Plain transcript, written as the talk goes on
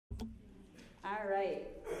All right.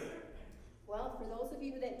 Well, for those of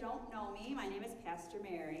you that don't know me, my name is Pastor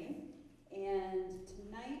Mary, and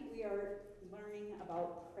tonight we are learning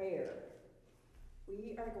about prayer.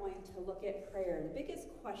 We are going to look at prayer. The biggest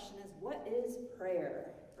question is, what is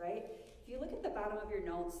prayer, right? If you look at the bottom of your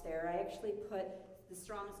notes there, I actually put the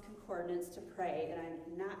Strong's Concordance to pray, and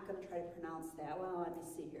I'm not going to try to pronounce that. Well, let me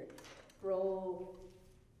see here.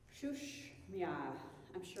 Broshushmia.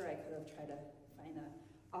 I'm sure I could have tried to find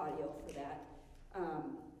the audio for that.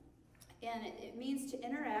 And it means to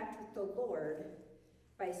interact with the Lord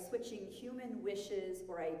by switching human wishes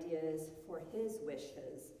or ideas for his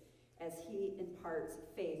wishes as he imparts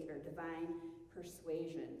faith or divine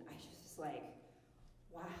persuasion. I was just like,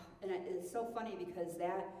 wow. And it's so funny because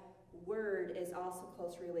that word is also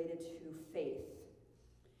closely related to faith.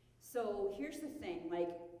 So here's the thing,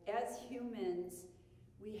 like as humans,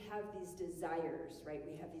 we have these desires, right?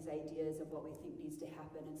 We have these ideas of what we think needs to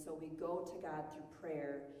happen, and so we go to God through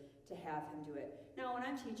prayer to have him do it. Now, when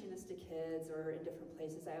I'm teaching this to kids or in different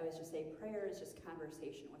places, I always just say prayer is just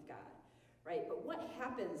conversation with God, right? But what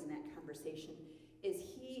happens in that conversation is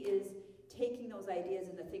he is taking those ideas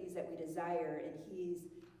and the things that we desire, and he's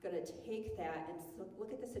going to take that and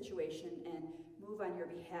look at the situation and move on your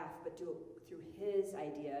behalf, but do it through his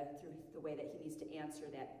idea, through the way that he needs to answer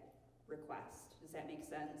that request. Does that make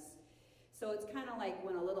sense? So it's kind of like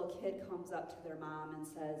when a little kid comes up to their mom and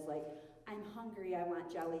says, like, I'm hungry, I want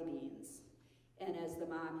jelly beans. And as the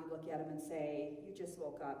mom, you look at them and say, you just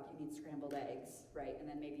woke up, you need scrambled eggs, right? And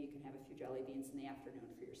then maybe you can have a few jelly beans in the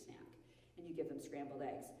afternoon for your snack. And you give them scrambled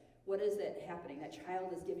eggs. What is it happening? That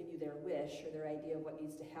child is giving you their wish or their idea of what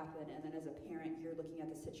needs to happen, and then as a parent, you're looking at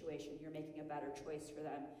the situation, you're making a better choice for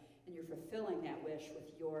them, and you're fulfilling that wish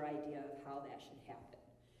with your idea of how that should happen.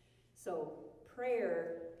 So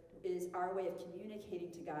prayer is our way of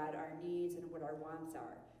communicating to God our needs and what our wants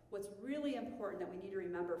are. What's really important that we need to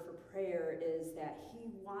remember for prayer is that he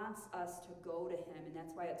wants us to go to him, and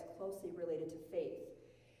that's why it's closely related to faith.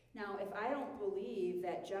 Now, if I don't believe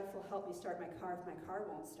that Jeff will help me start my car if my car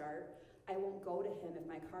won't start, I won't go to him if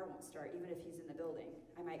my car won't start, even if he's in the building.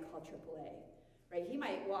 I might call AAA, right? He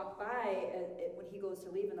might walk by when he goes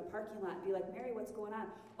to leave in the parking lot and be like, Mary, what's going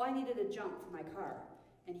on? Oh, I needed a jump for my car.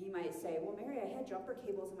 And he might say, well, Mary, I had jumper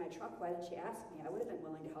cables in my truck. Why didn't you ask me? I would have been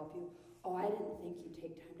willing to help you. Oh, I didn't think you'd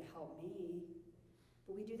take time to help me.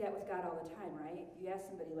 But we do that with God all the time, right? You ask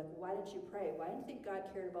somebody, like, why didn't you pray? Well, I didn't think God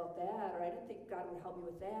cared about that, or I didn't think God would help me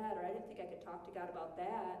with that, or I didn't think I could talk to God about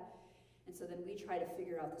that. And so then we try to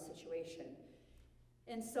figure out the situation.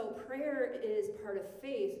 And so prayer is part of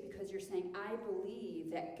faith because you're saying, I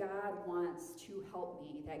believe that God wants to help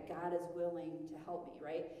me, that God is willing to help me,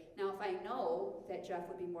 right? Now, if I know that Jeff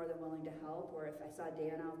would be more than willing to help, or if I saw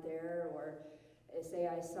Dan out there, or say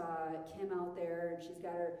I saw Kim out there and she's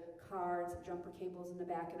got her car and some jumper cables in the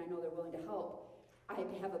back and I know they're willing to help, I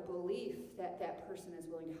have a belief that that person is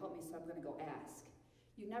willing to help me, so I'm going to go ask.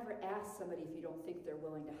 You never ask somebody if you don't think they're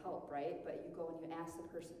willing to help, right? But you go and you ask the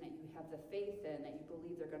person that you have the faith in, that you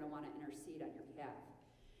believe they're going to want to intercede on your behalf.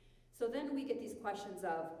 So then we get these questions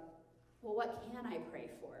of, well, what can I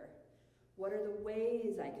pray for? What are the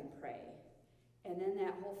ways I can pray? And then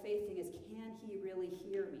that whole faith thing is, can he really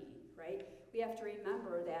hear me, right? We have to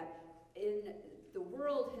remember that in the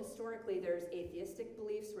world, historically, there's atheistic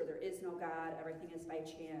beliefs where there is no God, everything is by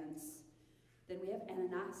chance. Then we have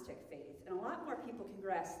agnostic faith. And a lot more people can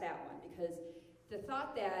grasp that one because the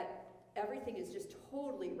thought that everything is just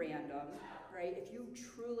totally random, right? If you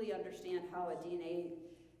truly understand how a DNA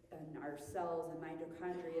and our cells and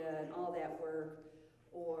mitochondria and all that work,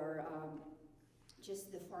 or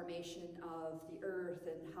just the formation of the earth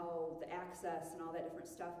and how the access and all that different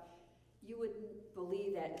stuff, you wouldn't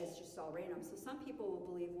believe that it's just all random. So some people will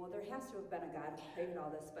believe, well, there has to have been a God who created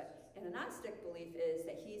all this, but an agnostic belief is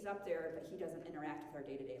that he's up there, but he doesn't interact with our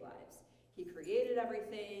day-to-day lives. He created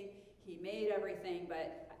everything, he made everything,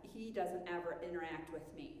 but he doesn't ever interact with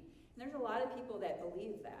me. And there's a lot of people that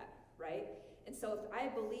believe that, right? And so if I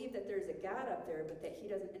believe that there's a God up there, but that he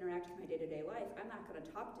doesn't interact with my day-to-day life, I'm not going to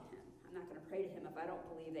talk to him. I'm not going to pray to him if I don't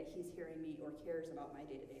believe that he's hearing me or cares about my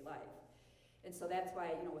day-to-day life. And so that's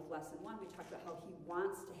why, with lesson 1, we talked about how he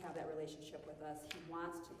wants to have that relationship with us. He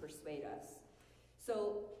wants to persuade us.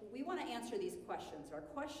 So we want to answer these questions. Our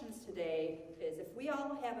questions today is, if we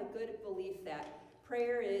all have a good belief that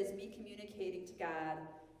prayer is me communicating to God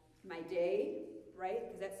my day, right?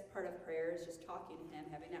 Because that's part of prayer, is just talking to him,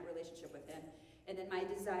 having that relationship with him. And then my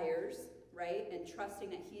desires, right? And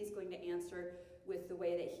trusting that he's going to answer with the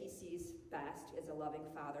way that he sees best as a loving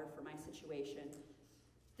father for my situation.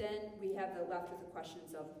 Then we have left with the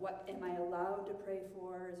questions of what am I allowed to pray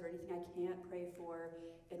for? Is there anything I can't pray for?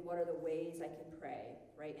 And what are the ways I can pray,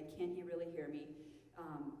 right? And can he really hear me?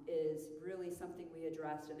 Is really something we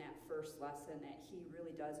addressed in that first lesson, that he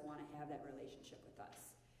really does want to have that relationship with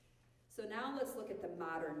us. So now let's look at the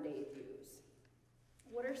modern day views.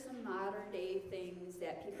 What are some modern day things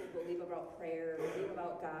that people believe about prayer, believe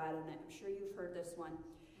about God? And I'm sure you've heard this one.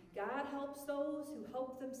 God helps those who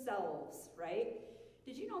help themselves, right?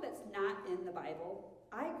 Did you know that's not in the Bible?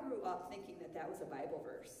 I grew up thinking that that was a Bible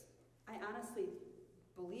verse. I honestly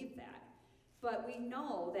believed that. But we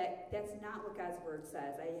know that that's not what God's word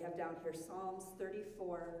says. I have down here Psalms 34:10,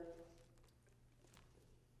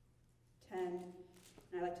 and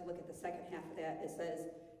I like to look at the second half of that. It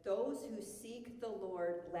says, those who seek the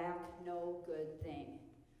Lord lack no good thing.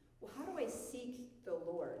 Well, how do I seek the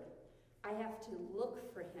Lord? I have to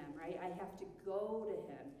look for him, right? I have to go to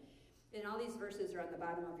him. And all these verses are on the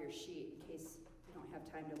bottom of your sheet in case you don't have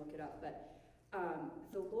time to look it up. But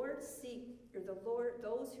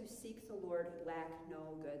those who seek the Lord lack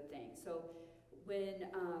no good thing. So when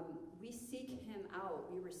we seek him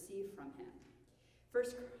out, we receive from him. 1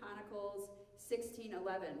 Chronicles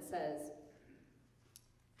 16:11 says,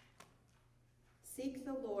 seek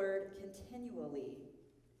the Lord continually.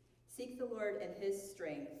 Seek the Lord and his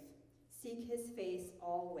strength. Seek his face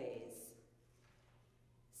always.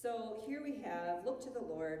 So here we have, look to the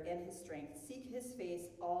Lord and his strength. Seek his face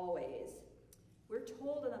always. We're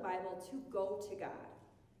told in the Bible to go to God,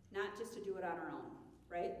 not just to do it on our own,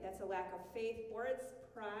 right? That's a lack of faith, or it's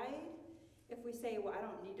pride. If we say, well, I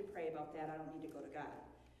don't need to pray about that, I don't need to go to God.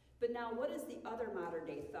 But now, what is the other modern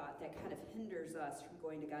day thought that kind of hinders us from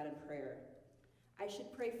going to God in prayer? I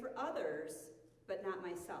should pray for others, but not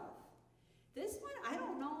myself. This one, I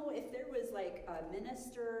don't know if there was like a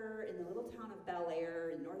minister in the little town of Bel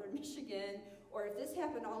Air in northern Michigan, or if this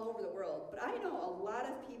happened all over the world, but I know a lot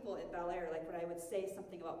of people in Bel Air, like when I would say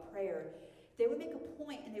something about prayer, they would make a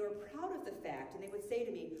point and they were proud of the fact, and they would say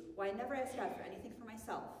to me, well, I never ask God for anything for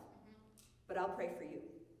myself, but I'll pray for you.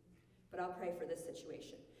 But I'll pray for this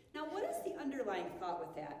situation. Now, what is the underlying thought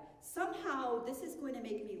with that? Somehow, this is going to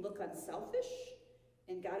make me look unselfish,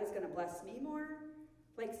 and God is going to bless me more.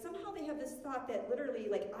 Like, somehow they have this thought that literally,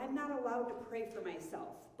 like, I'm not allowed to pray for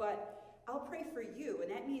myself, but I'll pray for you,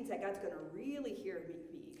 and that means that God's going to really hear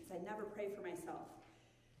me, because I never pray for myself.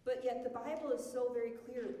 But yet, the Bible is so very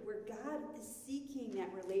clear where God is seeking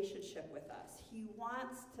that relationship with us. He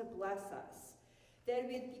wants to bless us. That it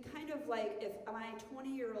would be kind of like if my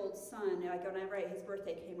 20-year-old son, like whenever his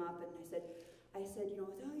birthday came up, and I said, you know,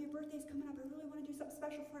 oh, your birthday's coming up. I really want to do something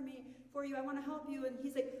special for you. I want to help you. And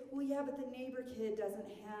he's like, well, yeah, but the neighbor kid doesn't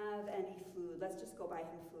have any food. Let's just go buy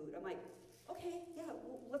him food. I'm like, okay, yeah,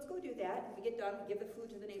 well, let's go do that. And we get done, we give the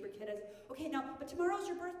food to the neighbor kid. I said, okay, now, but tomorrow's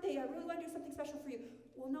your birthday. I really want to do something special for you.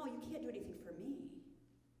 Well, no, you can't do anything for me.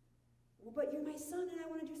 Well, but you're my son, and I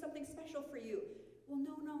want to do something special for you. Well,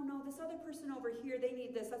 no, this other person over here, they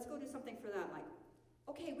need this. Let's go do something for them. Like,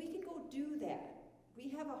 okay, we can go do that. We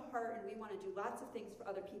have a heart and we want to do lots of things for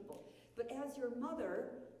other people. But as your mother,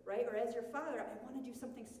 right, or as your father, I want to do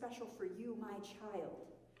something special for you, my child.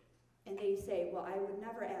 And they say, well, I would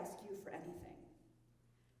never ask you for anything.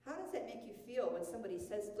 How does that make you feel when somebody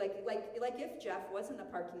says, like if Jeff was in the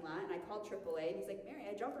parking lot and I called AAA and he's like, Mary,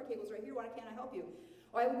 I have jumper cables right here. Why can't I help you?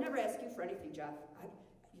 Oh, I would never ask you for anything, Jeff. I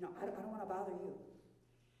don't want to bother you.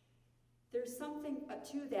 There's something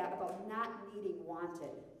to that about not needing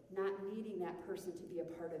wanted, not needing that person to be a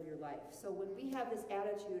part of your life. So when we have this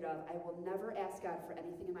attitude of, I will never ask God for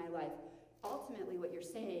anything in my life, ultimately what you're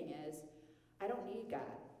saying is, I don't need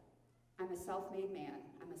God. I'm a self-made man.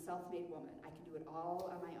 I'm a self-made woman. I can do it all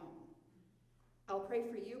on my own. I'll pray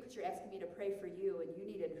for you because you're asking me to pray for you, and you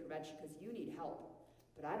need intervention because you need help,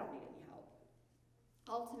 but I don't need any help.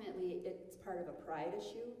 Ultimately, it's part of a pride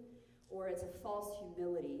issue, or it's a false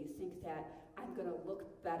humility. You think that I'm going to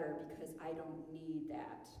look better because I don't need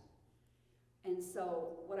that. And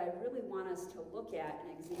so what I really want us to look at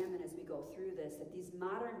and examine as we go through this, that these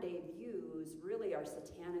modern day views really are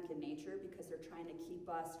satanic in nature because they're trying to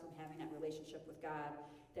keep us from having that relationship with God,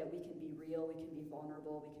 that we can be real, we can be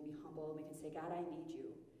vulnerable, we can be humble, we can say, God, I need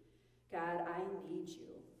you. God, I need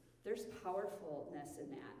you. There's powerfulness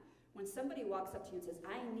in that. When somebody walks up to you and says,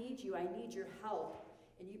 I need you, I need your help,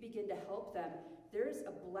 and you begin to help them, there's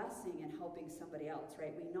a blessing in helping somebody else,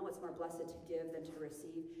 right? We know it's more blessed to give than to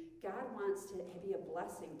receive. God wants to be a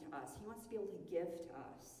blessing to us. He wants to be able to give to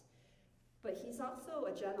us. But he's also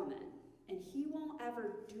a gentleman, and he won't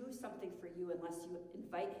ever do something for you unless you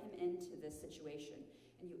invite him into this situation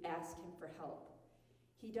and you ask him for help.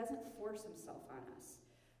 He doesn't force himself on us.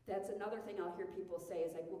 That's another thing I'll hear people say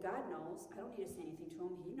is like, well, God knows. I don't need to say anything to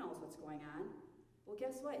him. He knows what's going on. Well,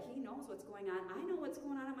 guess what? He knows what's going on. I know what's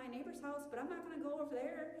going on at my neighbor's house, but I'm not going to go over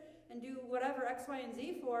there and do whatever X, Y, and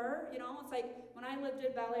Z for her. You know, it's like when I lived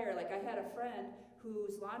in Bel Air, like I had a friend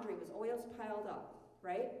whose laundry was always piled up,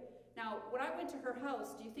 right? Now, when I went to her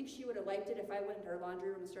house, do you think she would have liked it if I went into her laundry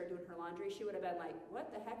room and started doing her laundry? She would have been like,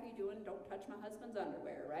 what the heck are you doing? Don't touch my husband's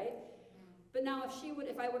underwear, right? But now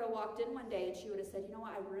if I would have walked in one day and she would have said, you know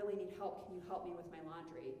what, I really need help. Can you help me with my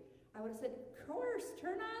laundry? I would have said, of course,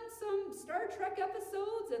 turn on some Star Trek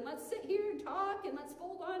episodes and let's sit here and talk and let's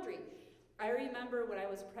fold laundry. I remember when I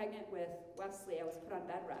was pregnant with Wesley, I was put on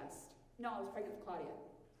bed rest. No, I was pregnant with Claudia.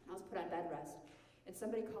 I was put on bed rest. And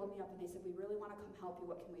somebody called me up and they said, we really want to come help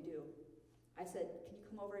you. What can we do? I said, can you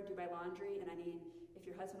come over and do my laundry? And if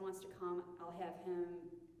your husband wants to come, I'll have him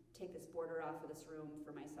take this border off of this room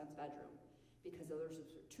for my son's bedroom. Because those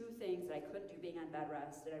were two things that I couldn't do being on bed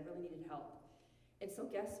rest, and I really needed help. And so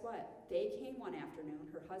guess what? They came one afternoon.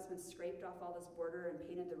 Her husband scraped off all this border and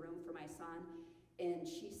painted the room for my son, and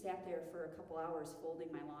she sat there for a couple hours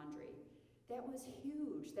folding my laundry. That was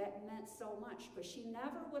huge. That meant so much. But she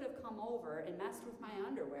never would have come over and messed with my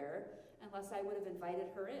underwear unless I would have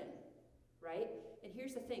invited her in, right? And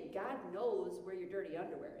here's the thing. God knows where your dirty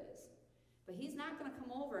underwear is. But he's not going to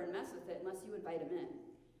come over and mess with it unless you invite him in,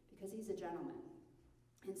 because he's a gentleman.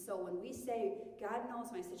 And so when we say, God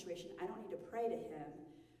knows my situation, I don't need to pray to him,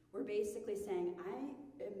 we're basically saying, I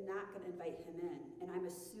am not going to invite him in, and I'm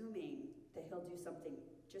assuming that he'll do something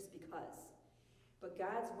just because. But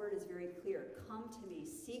God's word is very clear. Come to me,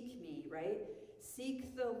 seek me, right?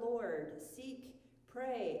 Seek the Lord, seek,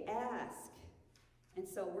 pray, ask. And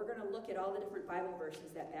so we're going to look at all the different Bible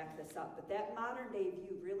verses that back this up. But that modern day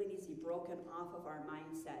view really needs to be broken off of our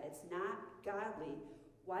mindset. It's not godly.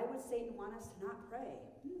 Why would Satan want us to not pray?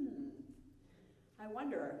 I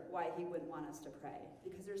wonder why he wouldn't want us to pray.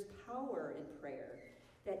 Because there's power in prayer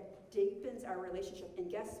that deepens our relationship. And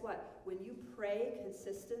guess what? When you pray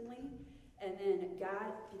consistently, and then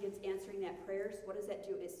God begins answering that prayers, what does that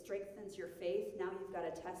do? It strengthens your faith. Now you've got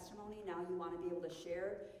a testimony. Now you want to be able to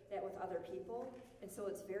share that with other people. And so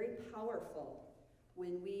it's very powerful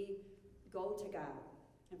when we go to God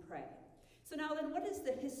and pray. So now then, what is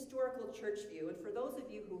the historical church view? And for those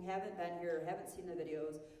of you who haven't been here or haven't seen the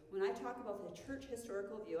videos, when I talk about the church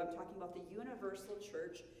historical view, I'm talking about the universal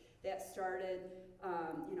church that started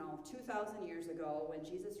 2,000 years ago when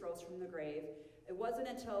Jesus rose from the grave. It wasn't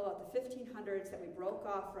until about the 1500s that we broke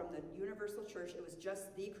off from the universal church. It was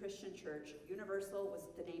just the Christian church. Universal was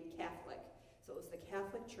the name Catholic. So it was the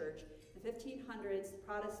Catholic church. In the 1500s,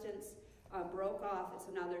 Protestants broke off, and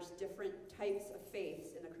so now there's different types of faiths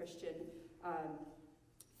in the Christian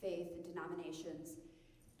faith and denominations.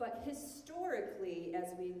 But historically, as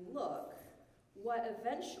we look, what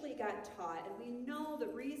eventually got taught, and we know the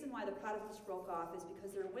reason why the Protestants broke off is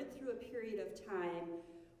because they went through a period of time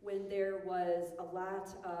when there was a lot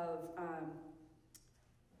of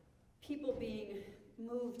people being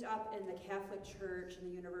moved up in the Catholic Church and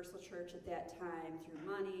the Universal Church at that time through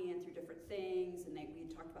money and through different things, and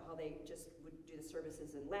we talked about how they just would do the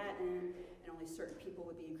services in Latin, and only certain people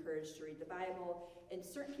would be encouraged to read the Bible, and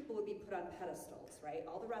certain people would be put on pedestals, right?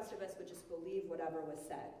 All the rest of us would just believe whatever was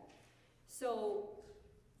said. So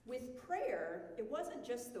with prayer, it wasn't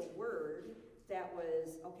just the word that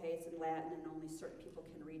was, okay, it's in Latin and only certain people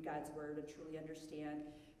can read God's word and truly understand,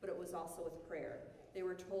 but it was also with prayer. They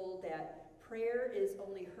were told that prayer is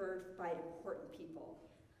only heard by important people,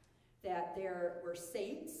 that there were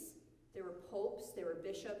saints, there were popes, there were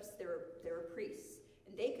bishops, there were priests,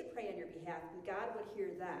 and they could pray on your behalf, and God would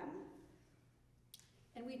hear them.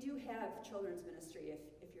 And we do have children's ministry,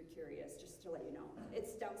 if you're curious, just to let you know.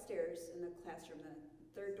 It's downstairs in the classroom, the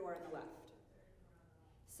third door on the left.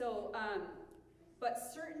 So, but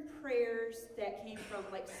certain prayers that came from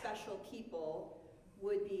like special people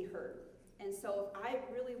would be heard. And so if I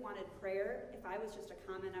really wanted prayer, if I was just a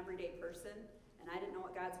common everyday person, and I didn't know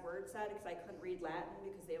what God's word said because I couldn't read Latin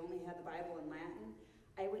because they only had the Bible in Latin,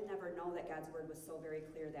 I would never know that God's word was so very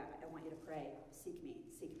clear that I want you to pray, seek me,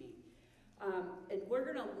 seek me. And we're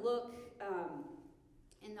going to look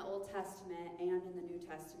in the Old Testament and in the New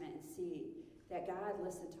Testament and see that God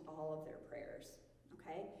listened to all of their prayers,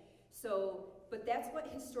 okay? So, but that's what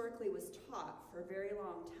historically was taught for a very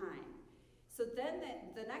long time. So then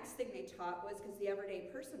the next thing they taught was, because the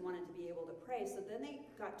everyday person wanted to be able to pray, so then they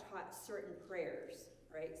got taught certain prayers,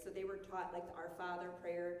 right? So they were taught like the Our Father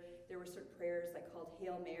prayer. There were certain prayers like called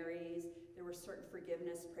Hail Marys. There were certain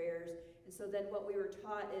forgiveness prayers. And so then what we were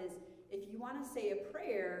taught is If you want to say a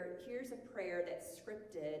prayer, here's a prayer that's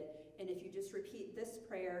scripted, and if you just repeat this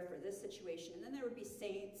prayer for this situation, and then there would be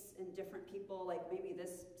saints and different people, like maybe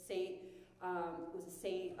this saint was a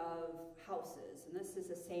saint of houses, and this is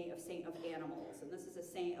a saint of animals, and this is a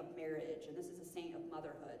saint of marriage, and this is a saint of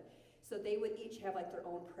motherhood. So they would each have like their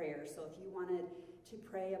own prayer. So if you wanted to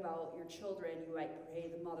pray about your children, you might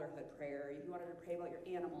pray the motherhood prayer. If you wanted to pray about your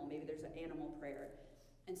animal, maybe there's an animal prayer.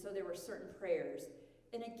 And so there were certain prayers.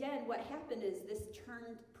 And again, what happened is this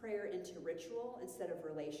turned prayer into ritual instead of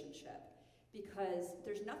relationship, because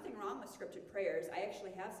there's nothing wrong with scripted prayers. I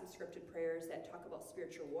actually have some scripted prayers that talk about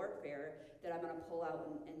spiritual warfare that I'm going to pull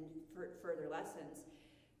out in further lessons.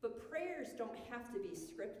 But prayers don't have to be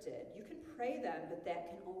scripted. You can pray them, but that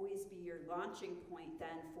can always be your launching point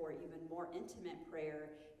then for even more intimate prayer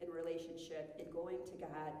and relationship and going to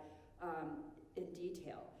God in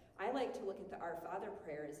detail. I like to look at the Our Father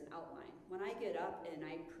prayer as an outline. When I get up and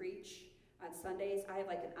I preach on Sundays, I have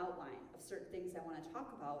like an outline of certain things I want to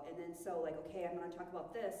talk about. And then so like, okay, I'm going to talk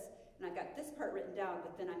about this, and I've got this part written down,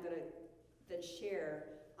 but then I'm going to then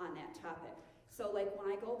share on that topic. So like when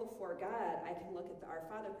I go before God, I can look at the Our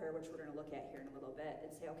Father prayer, which we're going to look at here in a little bit,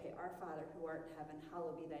 and say, okay, Our Father who art in heaven,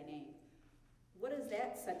 hallowed be thy name. What is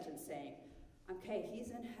that sentence saying? Okay,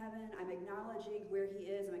 he's in heaven. I'm acknowledging where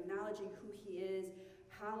he is. I'm acknowledging who he is.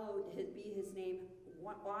 Hallowed be his name.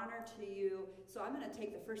 Honor to you. So I'm going to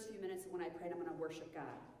take the first few minutes when I pray, and I'm going to worship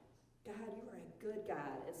God. God, you are a good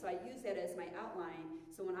God. And so I use that as my outline.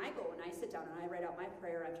 So when I go and I sit down and I write out my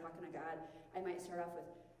prayer, I'm talking to God, I might start off with,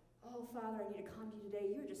 oh, Father, I need to come to you today.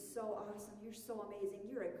 You're just so awesome. You're so amazing.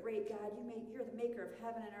 You're a great God. You're the maker of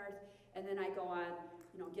heaven and earth. And then I go on,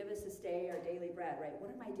 give us this day our daily bread, right? What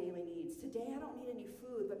are my daily needs? Today I don't need any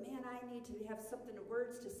food, but man, I need to have something,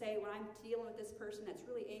 words to say when I'm dealing with this person that's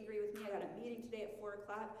really angry with me. I got a meeting today at 4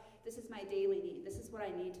 o'clock. This is my daily need. This is what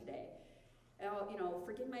I need today.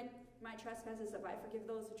 Forgive my trespasses if I forgive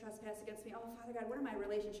those who trespass against me. Oh, Father God, what are my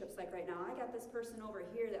relationships like right now? I got this person over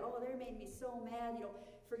here that, they made me so mad.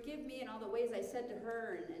 Forgive me in all the ways I said to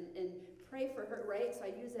her and pray for her, right? So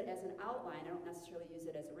I use it as an outline. I don't necessarily use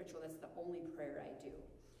it as a ritual. That's the only prayer I do.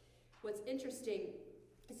 What's interesting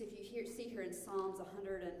is if you see here in Psalms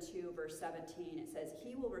 102, verse 17, it says,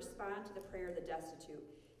 he will respond to the prayer of the destitute.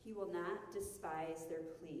 He will not despise their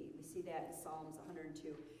plea. We see that in Psalms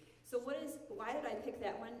 102. So why did I pick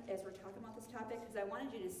that one as we're talking about this topic? Because I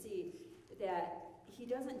wanted you to see that he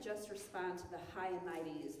doesn't just respond to the high and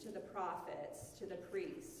mighties, to the prophets, to the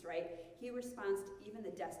priests, right? He responds to even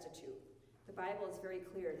the destitute. The Bible is very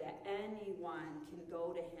clear that anyone can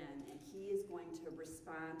go to him, and he is going to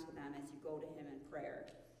respond to them as you go to him in prayer.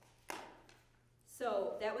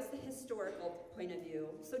 So that was the historical point of view.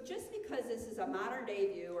 So just because this is a modern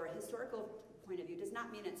day view or a historical point of view does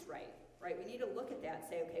not mean it's right? We need to look at that and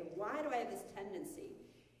say, okay, why do I have this tendency?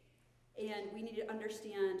 And we need to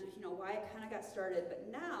understand, why it kind of got started. But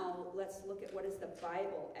now let's look at what does the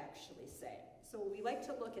Bible actually say. So we like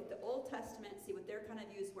to look at the Old Testament, see what their kind of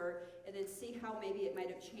views were, and then see how maybe it might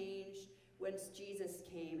have changed once Jesus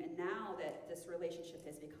came, and now that this relationship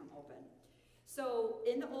has become open. So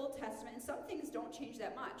in the Old Testament, and some things don't change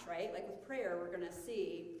that much, right? Like with prayer, we're going to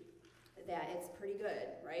see that it's pretty good,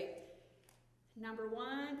 right? Number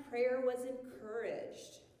one, prayer was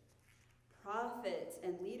encouraged. Prophets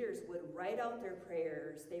and leaders would write out their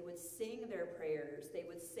prayers. They would sing their prayers. They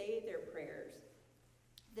would say their prayers.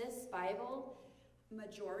 This Bible,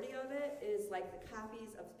 majority of it is like the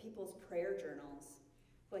copies of people's prayer journals.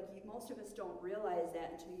 Most of us don't realize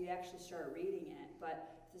that until you actually start reading it.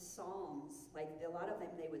 But the Psalms, a lot of them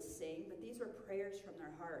they would sing, but these were prayers from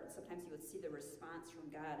their heart. And sometimes you would see the response from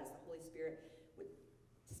God as the Holy Spirit would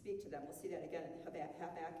speak to them. We'll see that again in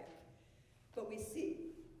Habakkuk. But we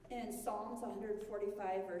see in Psalms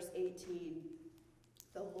 145, verse 18,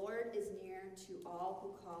 the Lord is near to all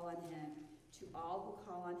who call on him, to all who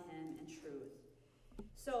call on him in truth.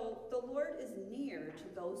 So the Lord is near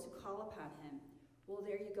to those who call upon him. Well,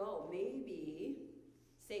 there you go. Maybe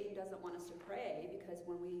Satan doesn't want us to pray because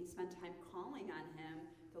when we spend time calling on him,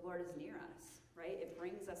 the Lord is near us, right? It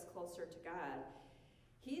brings us closer to God.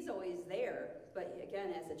 He's always there, but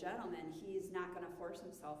again, as a gentleman, he's not going to force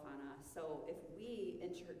himself on us. So if we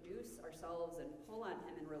introduce ourselves and pull on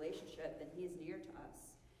him in relationship, then he is near to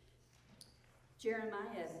us.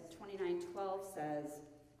 Jeremiah 29:12 says,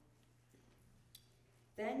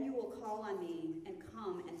 then you will call on me and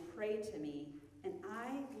come and pray to me, and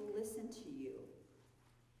I will listen to you.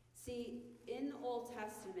 See, in the Old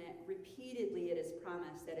Testament, repeatedly it is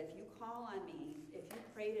promised that if you call on me, if you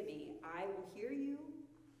pray to me, I will hear you,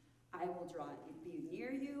 I will be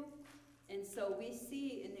near you, And so we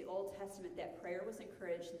see in the Old Testament that prayer was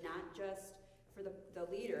encouraged not just for the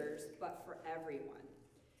leaders, but for everyone.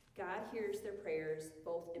 God hears their prayers,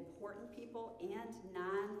 both important people and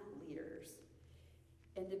non-leaders.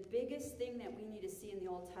 And the biggest thing that we need to see in the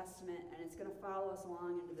Old Testament, and it's going to follow us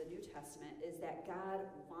along into the New Testament, is that God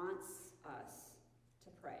wants us to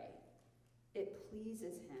pray. It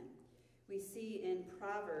pleases him. We see in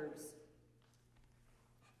Proverbs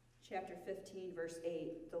chapter 15, verse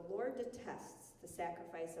 8, the Lord detests the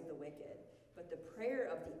sacrifice of the wicked, but the prayer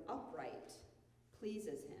of the upright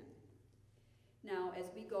pleases him. Now,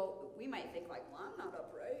 as we go, we might think like, well, I'm not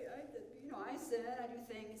upright. I sin, I do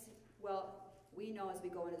things. Well, we know as we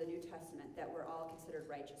go into the New Testament that we're all considered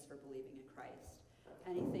righteous for believing in Christ.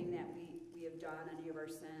 Anything that we have done, any of our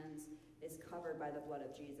sins, is covered by the blood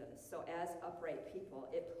of Jesus. So as upright people,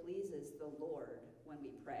 it pleases the Lord when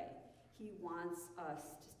we pray. He wants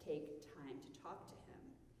us to take time to talk to him.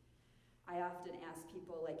 I often ask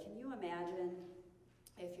people, like, can you imagine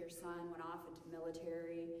if your son went off into the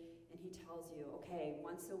military and he tells you, okay,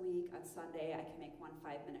 once a week on Sunday I can make one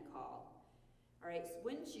 5-minute call. All right, so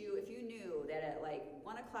wouldn't you, if you knew that at like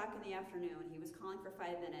 1 o'clock in the afternoon he was calling for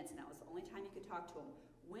 5 minutes and that was the only time you could talk to him,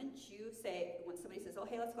 wouldn't you say, when somebody says, oh,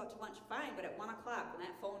 hey, let's go out to lunch, fine, but at 1 o'clock when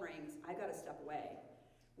that phone rings, I got to step away.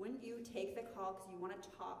 Wouldn't you take the call because you want to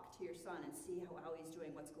talk to your son and see how he's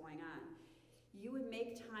doing, what's going on? You would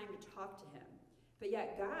make time to talk to him. But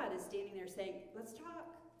yet God is standing there saying, let's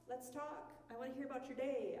talk. Let's talk. I want to hear about your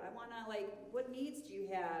day. I want to, like, what needs do you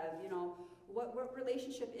have? What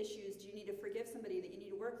relationship issues do you need to forgive somebody that you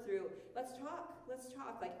need to work through? Let's talk. Let's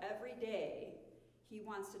talk. Like, every day he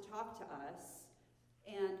wants to talk to us.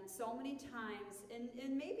 And so many times, and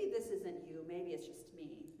maybe this isn't you, maybe it's just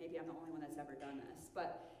me. Maybe I'm the only one that's ever done this.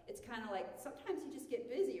 But it's kind of like, sometimes you just get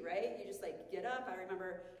busy, right? You just like get up. I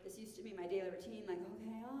remember this used to be my daily routine, like,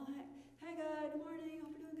 okay, oh, hi God, good morning,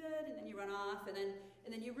 hope you're doing good. And then you run off, and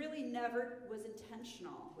then you really never was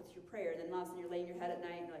intentional with your prayer. Then all of a sudden you're laying your head at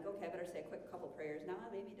night, and you're like, okay, I better say a quick couple prayers. Now I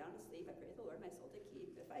lay me down to sleep. I pray the Lord my soul to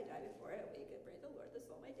keep. If I die before I wake, I pray the Lord the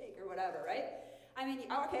soul may take, or whatever, right? I mean,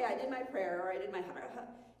 okay, I did my prayer, or I did my,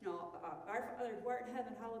 our Father who art in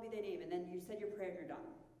heaven, hallowed be thy name, and then you said your prayer and you're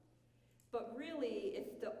done. But really,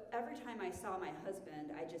 every time I saw my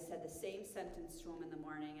husband, I just said the same sentence to him in the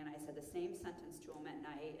morning, and I said the same sentence to him at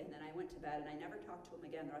night, and then I went to bed, and I never talked to him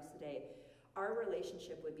again the rest of the day, our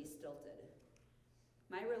relationship would be stilted.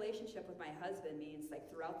 My relationship with my husband means,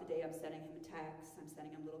 like, throughout the day, I'm sending him texts, I'm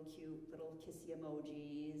sending him little cute, little kissy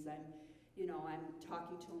emojis, I'm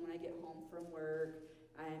talking to him when I get home from work,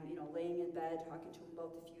 I'm, laying in bed talking to him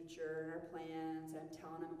about the future and our plans, I'm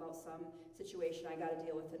telling him about some situation I got to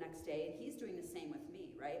deal with the next day, and he's doing the same with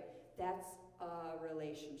me, right? That's a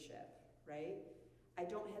relationship, right? I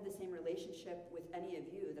don't have the same relationship with any of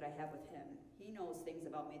you that I have with him. He knows things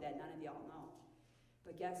about me that none of y'all know.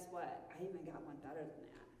 But guess what? I even got one better than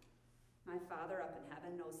that. My Father up in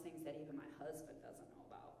heaven knows things that even my husband doesn't know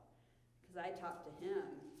about. Because I talk to him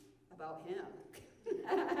about him.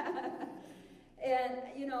 And,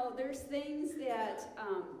 there's things that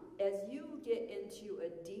as you get into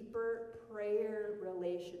a deeper prayer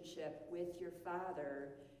relationship with your Father,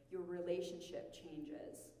 your relationship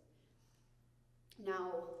changes.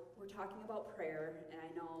 Now, we're talking about prayer, and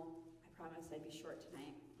I know I promised I'd be short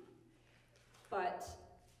tonight. But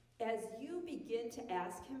as you begin to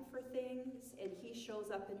ask him for things and he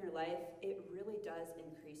shows up in your life, it really does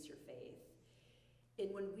increase your faith.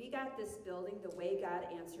 And when we got this building, the way God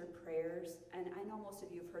answered prayers, and I know most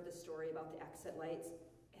of you have heard the story about the exit lights.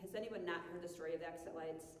 Has anyone not heard the story of the exit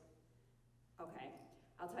lights? Okay,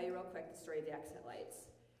 I'll tell you real quick the story of the exit lights.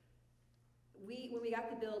 When we got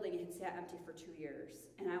the building, it had sat empty for 2 years.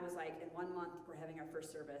 And I was like, in 1 month, we're having our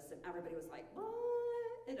first service. And everybody was like, what?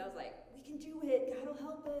 And I was like, we can do it. God will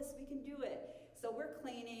help us. We can do it. So we're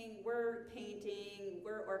cleaning, we're painting,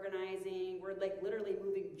 we're organizing. We're like literally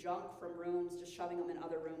moving junk from rooms, just shoving them in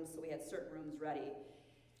other rooms so we had certain rooms ready.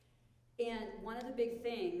 And one of the big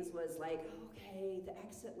things was like, okay, the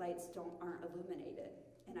exit lights aren't illuminated.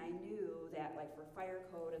 And I knew that, like, for fire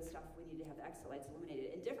code and stuff, we need to have the exit lights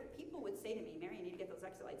illuminated. And different people would say to me, Mary, you need to get those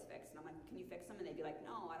exit lights fixed. And I'm like, can you fix them? And they'd be like,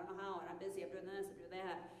 no, I don't know how, and I'm busy, I'm doing this, I'm doing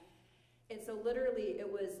that. And so literally it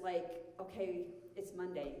was like, okay, it's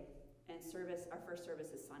Monday, and our first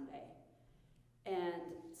service is Sunday.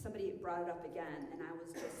 And somebody brought it up again, and I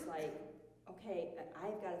was just like, okay,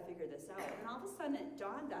 I've got to figure this out. And all of a sudden it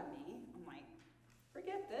dawned on me, I'm like,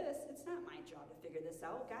 forget this, it's not my job to figure this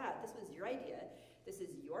out. God, this was your idea. This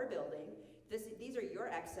is your building. These are your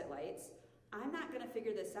exit lights. I'm not going to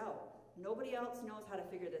figure this out. Nobody else knows how to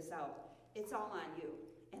figure this out. It's all on you.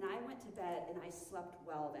 And I went to bed and I slept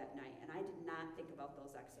well that night, and I did not think about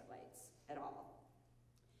those exit lights at all.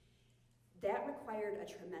 That required a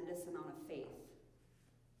tremendous amount of faith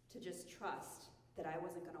to just trust that I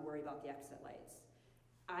wasn't going to worry about the exit lights.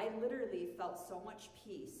 I literally felt so much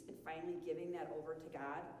peace in finally giving that over to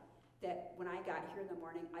God that when I got here in the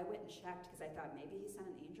morning, I went and checked because I thought maybe he sent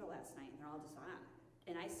an angel last night and they're all just on.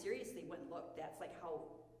 And I seriously went and looked. That's like how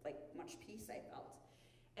much peace I felt.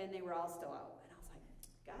 And they were all still out. And I was like,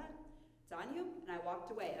 God, it's on you. And I walked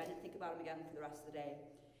away, and I didn't think about him again for the rest of the day.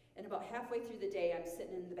 And about halfway through the day, I'm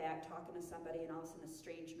sitting in the back talking to somebody, and all of a sudden a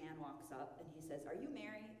strange man walks up, and he says, are you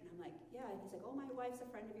Mary? And I'm like, yeah. And he's like, oh, my wife's a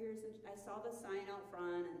friend of yours, and I saw the sign out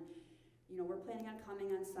front, and we're planning on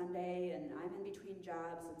coming on Sunday, and I'm in between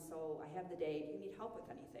jobs, and so I have the day. Do you need help with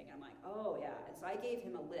anything? And I'm like, oh, yeah. And so I gave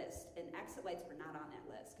him a list, and exit lights were not on that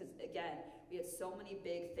list, because, again, we had so many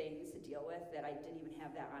big things to deal with that I didn't even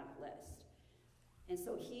have that on the list. And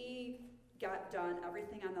so he got done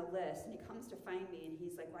everything on the list, and he comes to find me, and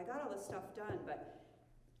he's like, well, I got all this stuff done, but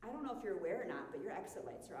I don't know if you're aware or not, but your exit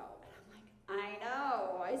lights are out. And I'm like, I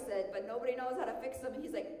know. I said, but nobody knows how to fix them. And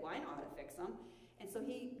he's like, well, I know how to fix them. And so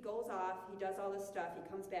he goes off, he does all this stuff, he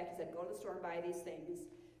comes back, he said, go to the store and buy these things.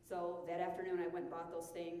 So that afternoon I went and bought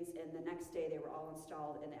those things, and the next day they were all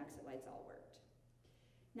installed and the exit lights all worked.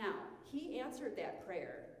 Now, he answered that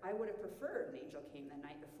prayer. I would have preferred an angel came the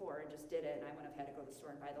night before and just did it, and I wouldn't have had to go to the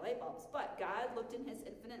store and buy the light bulbs. But God looked in his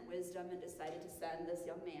infinite wisdom and decided to send this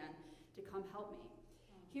young man to come help me.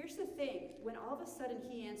 Here's the thing, when all of a sudden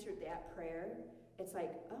he answered that prayer, it's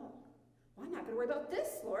like, oh, well, I'm not going to worry about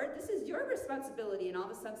this, Lord. This is your responsibility. And all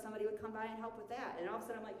of a sudden somebody would come by and help with that. And all of a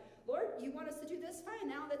sudden I'm like, Lord, you want us to do this? Fine,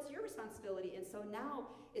 now that's your responsibility. And so now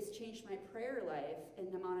it's changed my prayer life, and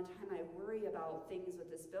the amount of time I worry about things with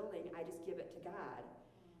this building, I just give it to God.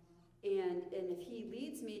 And if he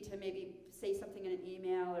leads me to maybe say something in an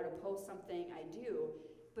email or to post something, I do.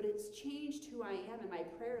 But it's changed who I am in my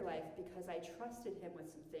prayer life because I trusted him with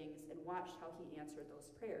some things and watched how he answered those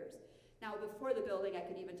prayers. Now, before the building, I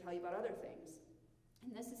could even tell you about other things.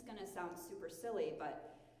 And this is going to sound super silly,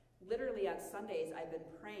 but literally on Sundays, I've been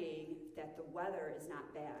praying that the weather is not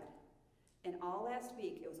bad. And all last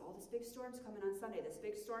week, it was all this big storm's coming on Sunday. This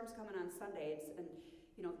big storm's coming on Sunday. And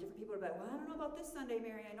different people are like, well, I don't know about this Sunday,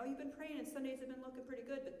 Mary. I know you've been praying, and Sundays have been looking pretty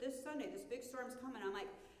good, but this Sunday, this big storm's coming. I'm like,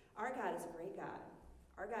 our God is a great God.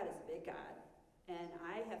 Our God is a big God. And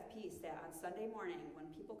I have peace that on Sunday morning, when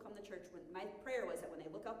people come to church, my prayer was that when they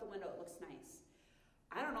look out the window, it looks nice.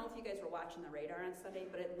 I don't know if you guys were watching the radar on Sunday,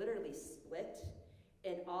 but it literally split,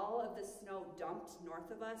 and all of the snow dumped north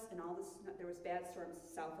of us, and all the snow, there was bad storms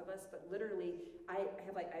south of us, but literally, I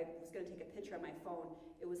was going to take a picture on my phone.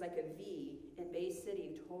 It was like a V, and Bay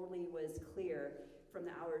City totally was clear from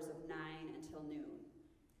the hours of 9 until noon.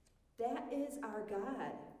 That is our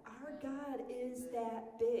God. Our God is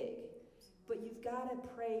that big. But you've got to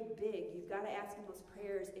pray big. You've got to ask him those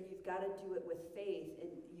prayers, and you've got to do it with faith.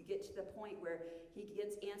 And you get to the point where he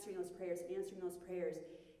begins answering those prayers.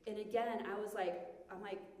 And again, I'm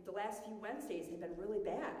like, the last few Wednesdays have been really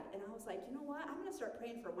bad. And I was like, you know what? I'm going to start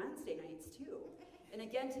praying for Wednesday nights too. And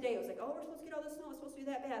again today, it was like, oh, we're supposed to get all the snow. It's supposed to be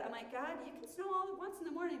that bad. I'm like, God, you can snow all at once in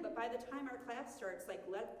the morning, but by the time our class starts,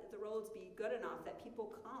 let the roads be good enough that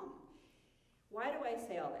people come. Why do I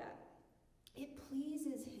say all that? It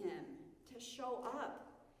pleases him to show up.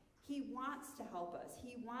 He wants to help us.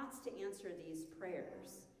 He wants to answer these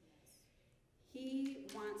prayers. He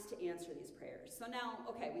wants to answer these prayers. So now,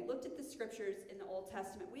 okay, we looked at the scriptures in the Old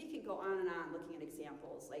Testament. We can go on and on looking at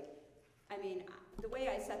examples. The way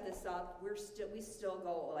I set this up, we still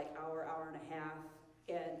go like hour and a half,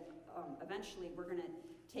 and eventually we're going to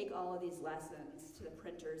take all of these lessons to the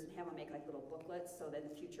printers and have them make like little booklets, so that in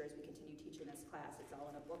the future, as we continue teaching this class, it's all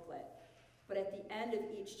in a booklet. But at the end of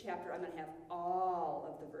each chapter, I'm going to have all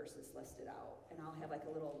of the verses listed out. And I'll have like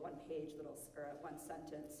a little one-page, one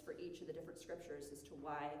sentence for each of the different scriptures as to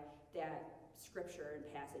why that scripture and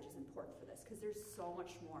passage is important for this. Because there's so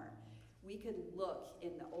much more. We could look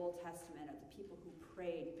in the Old Testament at the people who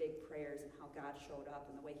prayed big prayers and how God showed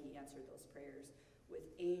up and the way he answered those prayers with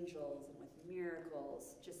angels and with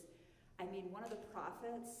miracles. One of the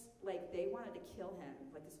prophets, they wanted to kill him.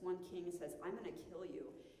 Like this one king says, I'm going to kill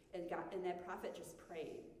you. And that prophet just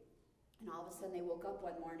prayed. And all of a sudden they woke up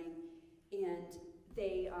one morning, and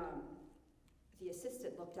the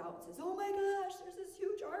assistant looked out and says, oh my gosh, there's this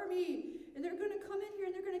huge army, and they're going to come in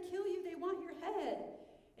here and they're going to kill you. They want your head.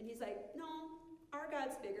 And he's like, no, our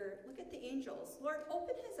God's bigger. Look at the angels. Lord,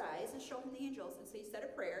 open his eyes and show him the angels. And so he said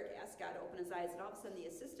a prayer to ask God to open his eyes, and all of a sudden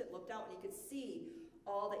the assistant looked out and he could see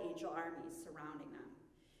all the angel armies surrounding them.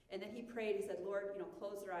 And then he prayed, he said, Lord,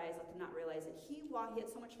 close their eyes, let them not realize it. He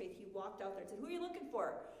had so much faith, he walked out there and said, who are you looking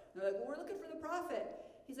for? And they're like, well, we're looking for the prophet.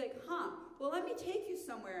 He's like, well, let me take you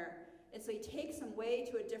somewhere. And so he takes them way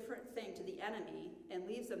to a different thing, to the enemy, and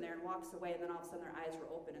leaves them there and walks away, and then all of a sudden their eyes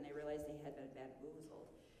were open and they realized they had been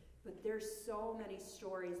bamboozled. But there's so many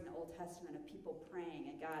stories in the Old Testament of people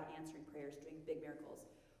praying and God answering prayers, doing big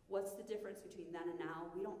miracles. What's the difference between then and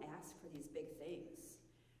now? We don't ask for these big things,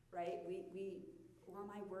 right? Well,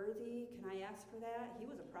 am I worthy? Can I ask for that? He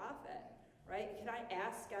was a prophet, right? Can I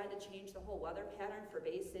ask God to change the whole weather pattern for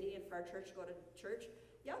Bay City and for our church to go to church?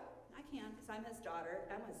 Yep, I can, because I'm his daughter.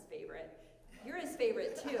 I'm his favorite. You're his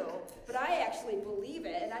favorite too, but I actually believe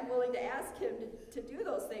it, and I'm willing to ask him to do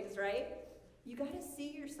those things, right? You got to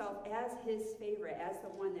see yourself as his favorite, as the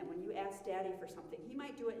one that when you ask Daddy for something, he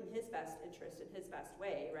might do it in his best interest, in his best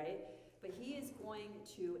way, right? But he is going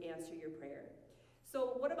to answer your prayer.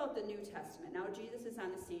 So what about the New Testament? Now Jesus is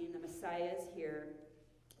on the scene, the Messiah is here.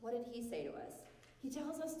 What did he say to us? He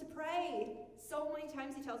tells us to pray. So many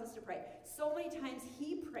times he tells us to pray. So many times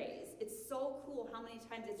he prays. It's so cool how many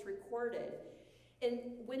times it's recorded. And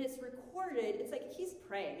when it's recorded, it's like he's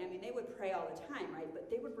praying. I mean, they would pray all the time, right? But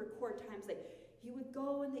they would record times like he would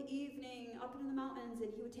go in the evening up into the mountains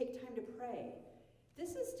and he would take time to pray.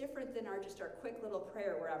 This is different than our quick little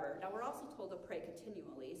prayer wherever. Now, we're also told to pray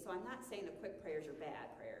continually, so I'm not saying the quick prayers are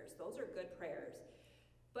bad prayers. Those are good prayers.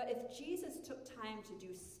 But if Jesus took time to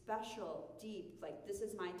do special, deep, like this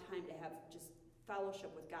is my time to have just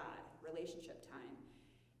fellowship with God, relationship time,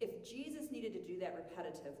 if Jesus needed to do that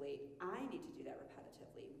repetitively, I need to do that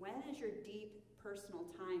repetitively. When is your deep, personal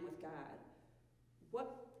time with God?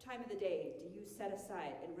 What time of the day do you set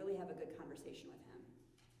aside and really have a good conversation with him?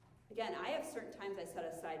 Again, I have certain times I set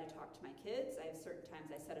aside to talk to my kids. I have certain times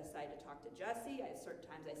I set aside to talk to Jesse. I have certain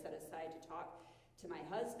times I set aside to talk to my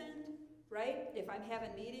husband, right? If I'm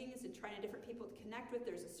having meetings and trying to different people to connect with,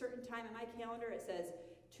 there's a certain time in my calendar. It says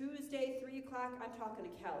Tuesday, 3 o'clock, I'm talking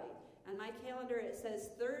to Kelly. On my calendar, it says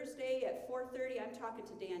Thursday at 4:30, I'm talking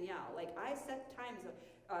to Danielle. Like, I set times.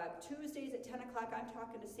 Tuesdays at 10 o'clock, I'm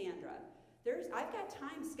talking to Sandra. I've got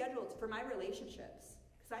time scheduled for my relationships.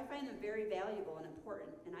 I find them very valuable and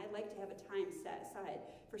important, and I like to have a time set aside.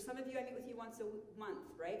 For some of you, I meet with you once a month,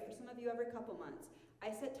 right? For some of you, every couple months.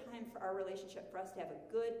 I set time for our relationship, for us to have a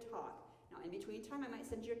good talk. Now, in between time, I might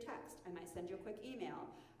send you a text. I might send you a quick email.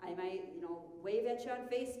 I might, wave at you on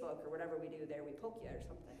Facebook or whatever we do there. We poke you or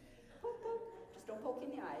something. Poke, poke. Just don't poke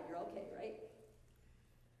in the eye. You're okay, right?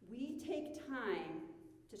 We take time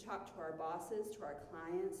to talk to our bosses, to our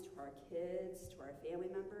clients, to our kids, to our family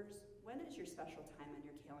members. When is your special time on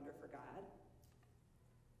your calendar for God?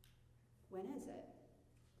 When is it?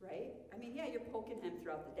 Right? I mean, yeah, you're poking him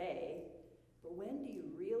throughout the day, but when do you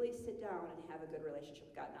really sit down and have a good relationship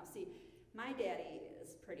with God? Now, see, my daddy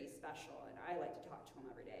is pretty special, and I like to talk to him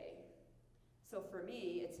every day. So for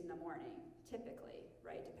me, it's in the morning, typically,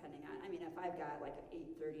 right? Depending on, if I've got like an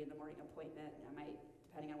 8:30 in the morning appointment, I might,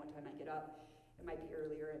 depending on what time I get up, it might be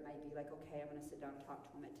earlier, it might be like, okay, I'm going to sit down and talk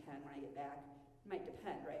to him at 10 when I get back. It might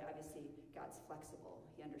depend, right? Obviously, God's flexible.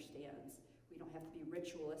 He understands. We don't have to be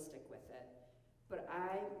ritualistic with it. But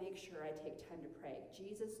I make sure I take time to pray.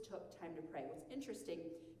 Jesus took time to pray. What's interesting,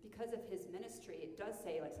 because of his ministry, it does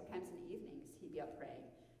say, like sometimes in the evenings, he'd be up praying.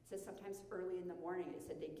 It says sometimes early in the morning, it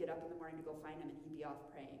said they'd get up in the morning to go find him and he'd be off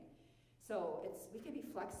praying. So we can be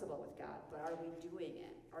flexible with God, but are we doing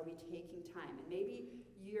it? Are we taking time? And maybe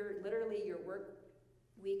your work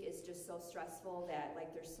week is just so stressful that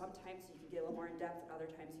there's sometimes you can get a little more in depth and other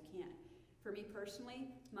times you can't. For me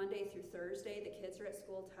personally, Monday through Thursday, the kids are at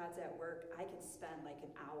school, Todd's at work, I can spend like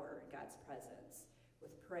an hour in God's presence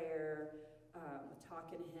with prayer, with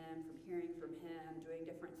talking to him, from hearing from him, doing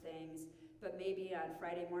different things. But maybe on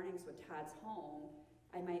Friday mornings when Todd's home,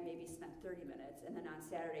 I might maybe spend 30 minutes. And then on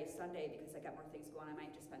Saturday, Sunday, because I got more things going on, I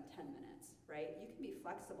might just spend 10 minutes, right? You can be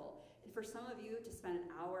flexible. And for some of you, to spend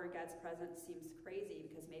an hour in God's presence seems crazy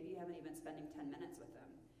because maybe you haven't even spending 10 minutes with him.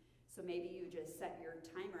 So maybe you just set your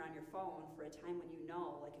timer on your phone for a time when you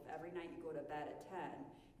know, like if every night you go to bed at 10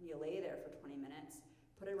 and you lay there for 20 minutes,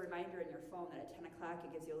 put a reminder in your phone that at 10 o'clock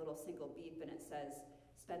it gives you a little single beep and it says,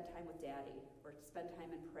 spend time with Daddy, or spend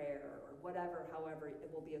time in prayer, or whatever, however,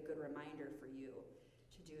 it will be a good reminder for you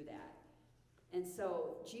to do that. And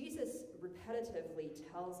so Jesus repetitively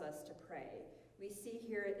tells us to pray. We see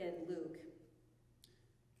here in Luke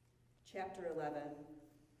chapter 11,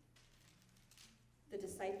 the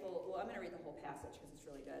disciple, well, I'm going to read the whole passage because it's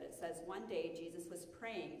really good. It says, one day Jesus was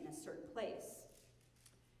praying in a certain place.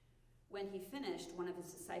 When he finished, one of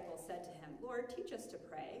his disciples said to him, Lord, teach us to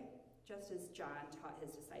pray, just as John taught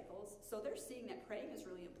his disciples. So they're seeing that praying is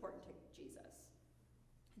really important to Jesus.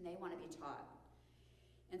 And and they want to be taught.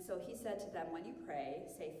 And so he said to them, when you pray,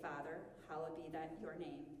 say, Father, hallowed be your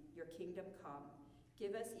name, your kingdom come.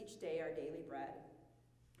 Give us each day our daily bread.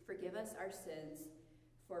 Forgive us our sins,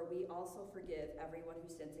 for we also forgive everyone who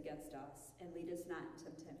sins against us, and lead us not into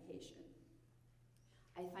temptation.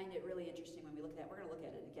 I find it really interesting when we look at that. We're going to look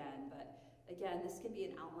at it again, but again, this can be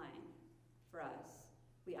an outline for us.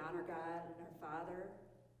 We honor God and our Father.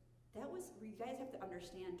 You guys have to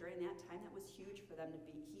understand, during that time, that was huge for them to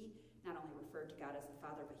be. He not only referred to God as the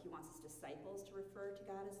Father, but he wants his disciples to refer to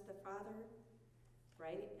God as the Father,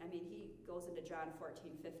 right? I mean, he goes into John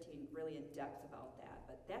 14:15 really in depth about that,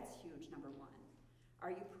 but that's huge, number one. Are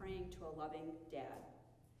you praying to a loving dad?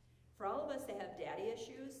 For all of us that have daddy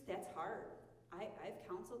issues, that's hard. I've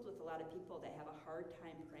counseled with a lot of people that have a hard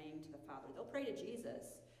time praying to the Father. They'll pray to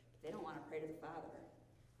Jesus, but they don't want to pray to the Father.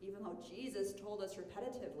 Even though Jesus told us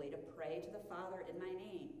repetitively to pray to the Father in my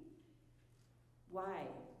name. Why?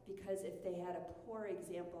 Because if they had a poor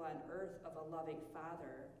example on earth of a loving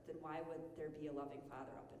Father, then why would there be a loving Father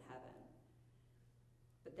up in heaven?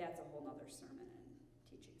 But that's a whole other sermon and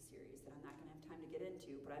teaching series that I'm not going to have time to get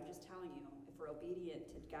into, but I'm just telling you, if we're obedient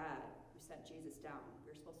to God, who sent Jesus down,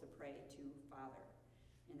 we're supposed to pray to Father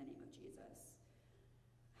in the name of Jesus.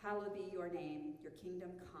 Hallowed be your name, your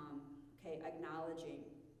kingdom come, okay, acknowledging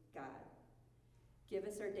God. Give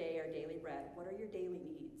us our daily bread. What are your daily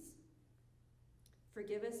needs?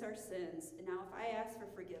 Forgive us our sins. And now if I ask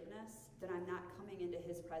for forgiveness, then I'm not coming into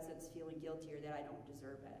his presence feeling guilty or that I don't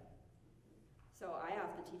deserve it. So I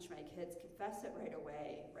often teach my kids, confess it right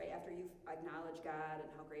away, right after you've acknowledged God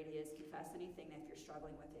and how great he is. Confess anything that if you're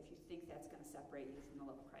struggling with, if you think that's going to separate you from the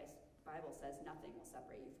love of Christ. The Bible says nothing will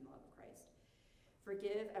separate you from the love of Christ.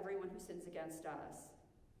 Forgive everyone who sins against us.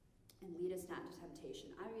 And lead us not into temptation.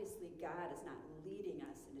 Obviously, God is not leading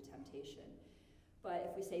us into temptation. But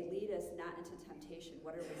if we say, lead us not into temptation,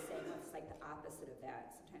 what are we saying? It's like the opposite of that.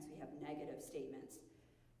 Sometimes we have negative statements.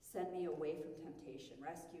 Send me away from temptation.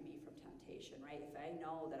 Rescue me from temptation, right? If I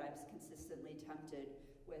know that I'm consistently tempted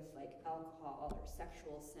with like alcohol or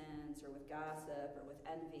sexual sins or with gossip or with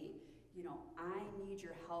envy, I need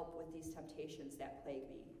your help with these temptations that plague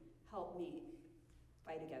me. Help me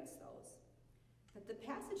fight against those. But the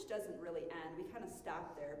passage doesn't really end. We kind of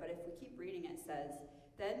stop there, but if we keep reading, it says,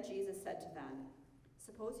 Then Jesus said to them,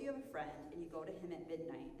 Suppose you have a friend, and you go to him at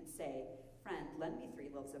midnight and say, Friend, lend me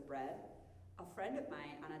 3 loaves of bread. A friend of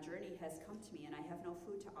mine on a journey has come to me, and I have no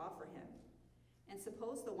food to offer him. And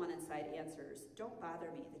suppose the one inside answers, Don't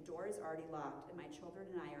bother me, the door is already locked, and my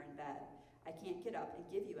children and I are in bed. I can't get up and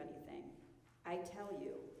give you anything. I tell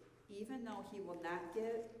you, even though he will not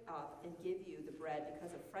get up and give you the bread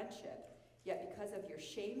because of friendship, yet because of your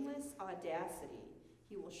shameless audacity,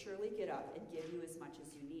 he will surely get up and give you as much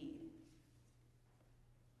as you need.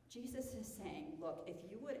 Jesus is saying, look, if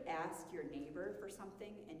you would ask your neighbor for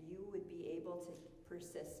something and you would be able to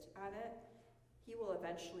persist on it, he will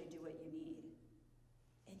eventually do what you need.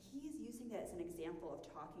 And he is using that as an example of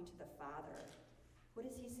talking to the Father. What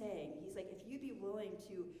is he saying? He's like, if you'd be willing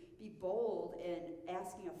to be bold in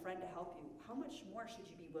asking a friend to help you, how much more should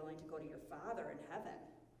you be willing to go to your Father in heaven?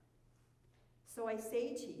 So I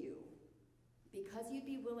say to you, because you'd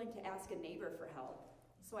be willing to ask a neighbor for help,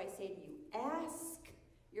 so I say to you, ask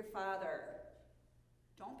your Father.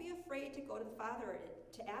 Don't be afraid to go to the Father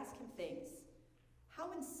to ask him things.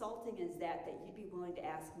 How insulting is that you'd be willing to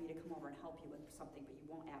ask me to come over and help you with something, but you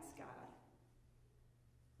won't ask God?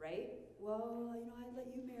 Right? Well, I'd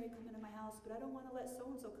let you, Mary, come into my house, but I don't want to let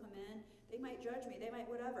so-and-so come in. They might judge me. They might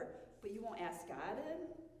whatever. But you won't ask God in?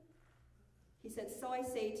 He said, so I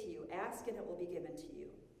say to you, ask and it will be given to you.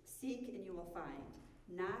 Seek and you will find.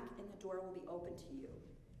 Knock and the door will be open to you.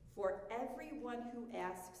 For everyone who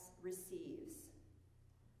asks receives.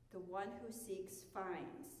 The one who seeks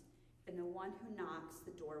finds. And the one who knocks,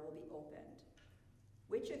 the door will be opened.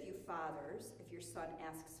 Which of you fathers, if your son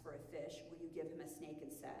asks for a fish, will you give him a snake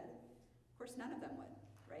instead? Of course, none of them would,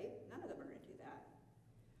 right? None of them are going to do that.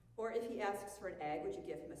 Or if he asks for an egg, would you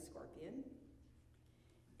give him a scorpion?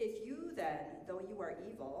 If you then, though you are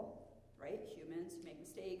evil, right, humans who make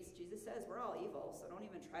mistakes, Jesus says we're all evil, so don't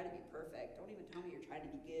even try to be perfect. Don't even tell me you're trying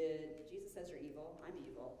to be good. Jesus says you're evil. I'm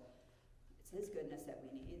evil. It's his goodness that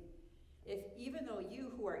we need. If even though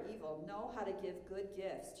you who are evil know how to give good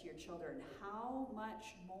gifts to your children, how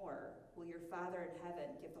much more will your Father in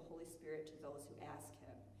heaven give the Holy Spirit to those who ask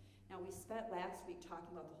him? Now, we spent last week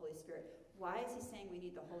talking about the Holy Spirit. Why is he saying we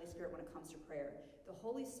need the Holy Spirit when it comes to prayer? The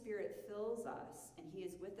Holy Spirit fills us, and he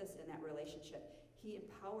is with us in that relationship. He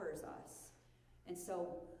empowers us. And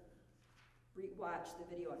so, watch the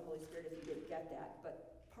video on Holy Spirit if you didn't get that.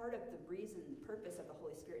 But part of the reason, purpose of the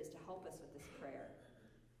Holy Spirit is to help us with this prayer.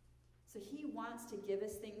 So he wants to give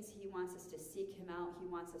us things. He wants us to seek him out. He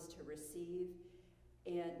wants us to receive.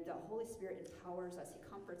 And the Holy Spirit empowers us. He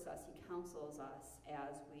comforts us. He counsels us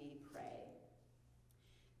as we pray.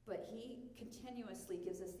 But he continuously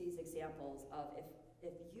gives us these examples of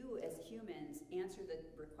if you as humans answer the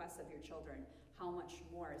requests of your children, how much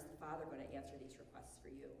more is the Father going to answer these requests for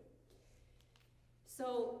you?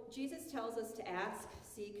 So Jesus tells us to ask,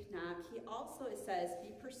 seek, knock. He also says,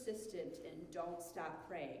 be persistent and don't stop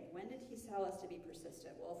praying. When did he tell us to be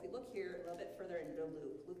persistent? Well, if we look here a little bit further into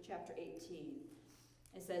Luke chapter 18,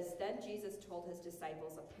 it says, then Jesus told his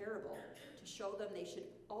disciples a parable to show them they should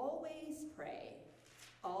always pray,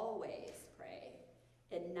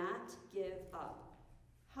 and not give up.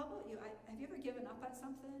 How about you? Have you ever given up on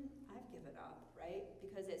something? I've given up, right?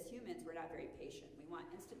 Because as humans, we're not very patient. We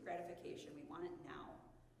want instant gratification. We want it now.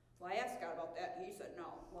 Well, I asked God about that, and he said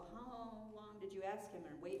no. Well, how long did you ask him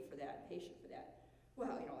and wait for that, patient for that?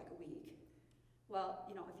 Well, like a week. Well,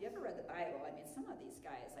 if you ever read the Bible, I mean, some of these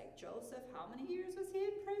guys, like Joseph, how many years was he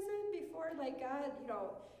in prison before, God,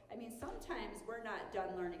 I mean, sometimes we're not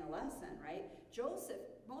done learning a lesson, right? Joseph,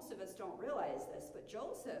 most of us don't realize this, but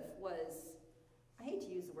Joseph was, I hate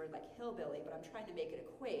to use the word like hillbilly, but I'm trying to make it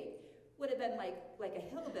equate, would have been like a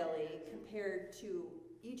hillbilly compared to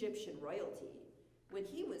Egyptian royalty. When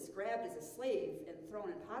he was grabbed as a slave and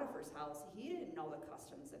thrown in Potiphar's house, he didn't know the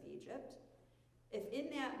customs of Egypt. If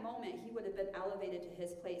in that moment he would have been elevated to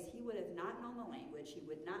his place, he would have not known the language, he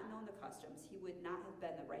would not known the customs, he would not have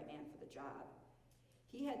been the right man for the job.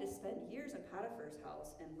 He had to spend years in Potiphar's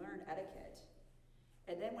house and learn etiquette.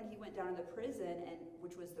 And then when he went down to the prison,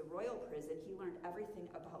 which was the royal prison, he learned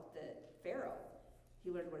everything about the Pharaoh.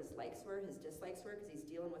 He learned what his likes were, his dislikes were, because he's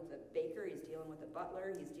dealing with the baker, he's dealing with the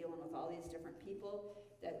butler, he's dealing with all these different people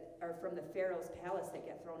that are from the Pharaoh's palace that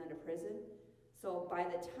get thrown into prison. So by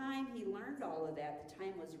the time he learned all of that, the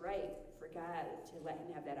time was right for God to let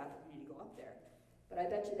him have that opportunity to go up there. But I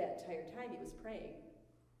bet you that entire time he was praying,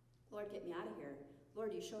 Lord, get me out of here.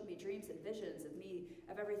 Lord, you showed me dreams and visions of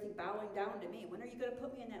everything bowing down to me. When are you going to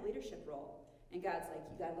put me in that leadership role? And God's like,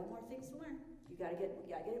 you got a little more things to learn. You got to get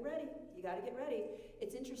it ready. You got to get ready.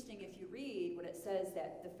 It's interesting if you read when it says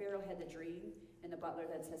that the Pharaoh had the dream, and the butler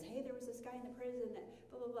then says, hey, there was this guy in the prison, that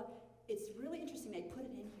blah, blah, blah. It's really interesting they put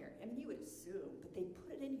it in here. I mean, you would assume, but they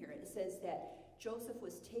put it in here. It says that Joseph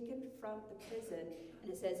was taken from the prison, and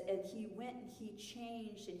it says, and he went and he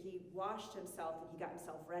changed and he washed himself and he got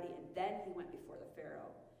himself ready, and then he went before the Pharaoh.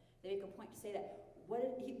 They make a point to say that. Why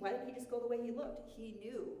didn't he just go the way he looked? He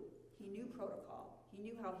knew protocol. He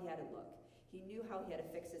knew how he had to look. He knew how he had to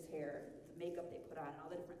fix his hair, the makeup they put on, and all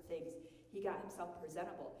the different things. He got himself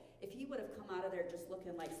presentable. If he would have come out of there just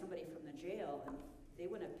looking like somebody from the jail, and they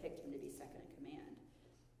wouldn't have picked him to be second in command.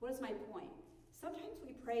 What is my point? Sometimes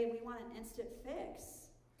we pray and we want an instant fix.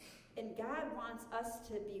 And God wants us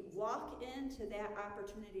to walk into that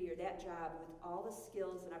opportunity or that job with all the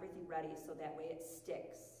skills and everything ready so that way it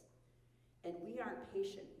sticks. And we aren't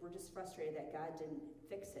patient. We're just frustrated that God didn't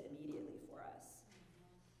fix it immediately for us.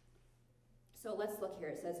 So let's look here.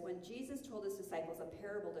 It says, when Jesus told his disciples a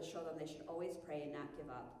parable to show them they should always pray and not give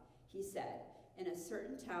up, he said, in a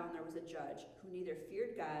certain town there was a judge who neither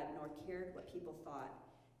feared God nor cared what people thought.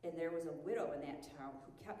 And there was a widow in that town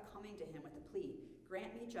who kept coming to him with the plea,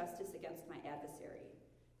 grant me justice against my adversary.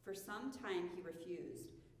 For some time he refused,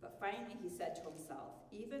 but finally he said to himself,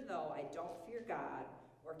 even though I don't fear God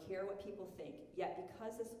or care what people think, yet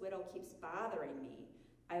because this widow keeps bothering me,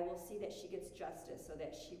 I will see that she gets justice so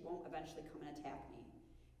that she won't eventually come and attack me.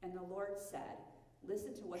 And the Lord said,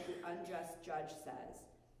 listen to what the unjust judge says.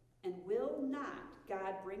 And will not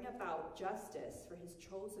God bring about justice for his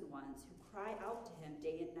chosen ones who cry out to him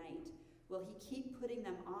day and night? Will he keep putting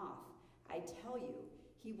them off? I tell you,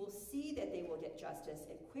 he will see that they will get justice,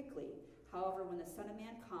 and quickly. However, when the Son of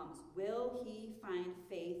Man comes, will he find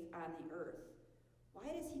faith on the earth? Why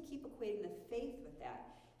does he keep equating the faith with that?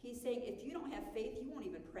 He's saying if you don't have faith, you won't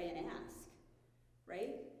even pray and ask,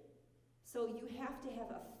 right? So you have to have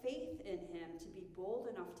a faith in him to be bold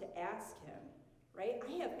enough to ask him, right?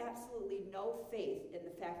 I have absolutely no faith in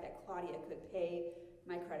the fact that Claudia could pay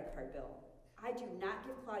my credit card bill. I do not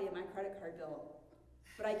give Claudia my credit card bill,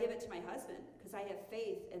 but I give it to my husband because I have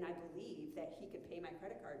faith and I believe that he could pay my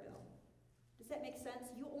credit card bill. Does that make sense?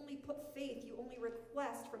 You only put faith, you only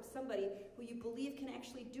request from somebody who you believe can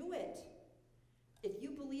actually do it. If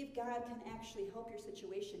you believe God can actually help your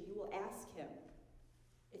situation, you will ask him.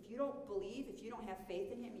 If you don't believe, if you don't have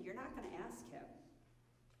faith in him, you're not going to ask him.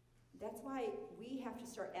 That's why we have to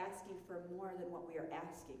start asking for more than what we are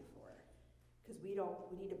asking for. Because we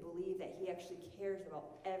need to believe that he actually cares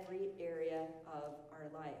about every area of our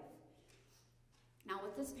life. Now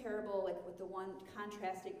with this parable, like with the one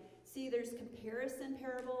contrasting, see, there's comparison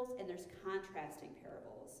parables and there's contrasting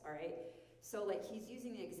parables, all right? So like he's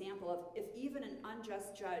using the example of if even an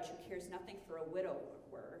unjust judge who cares nothing for a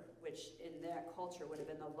widower, which in that culture would have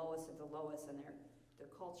been the lowest of the lowest in their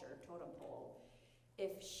culture, totem pole,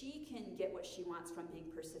 if she can get what she wants from being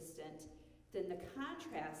persistent, then the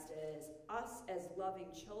contrast is us as loving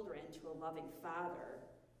children to a loving father,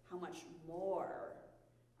 how much more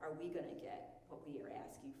are we going to get what we are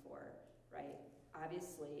asking for, right?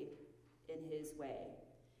 Obviously, in his way.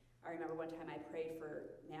 I remember one time I prayed for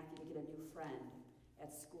Matthew to get a new friend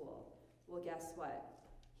at school. Well, guess what?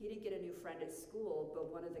 He didn't get a new friend at school, but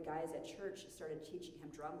one of the guys at church started teaching him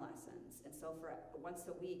drum lessons. And so for once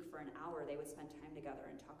a week, for an hour, they would spend time together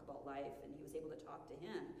and talk about life, and he was able to talk to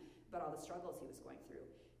him about all the struggles he was going through.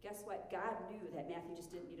 Guess what? God knew that Matthew just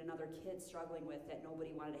didn't need another kid struggling with that nobody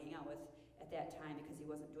wanted to hang out with at that time because he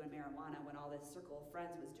wasn't doing marijuana when all this circle of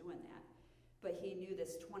friends was doing that. But he knew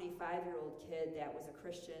this 25-year-old kid that was a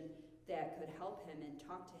Christian that could help him and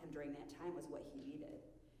talk to him during that time was what he needed.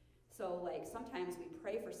 So like sometimes we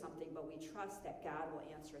pray for something, but we trust that God will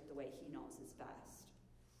answer it the way he knows is best.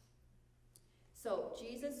 So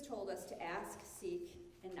Jesus told us to ask, seek,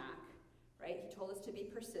 and knock, right? He told us to be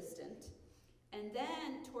persistent. And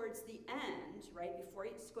then towards the end, right, before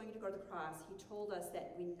he's going to go to the cross, he told us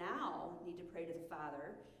that we now need to pray to the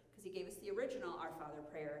Father, because he gave us the original Our Father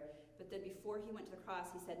prayer. But then before he went to the cross,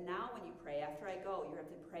 he said, now when you pray, after I go, you have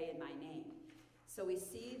to pray in my name. So we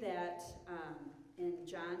see that in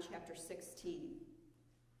John chapter 16,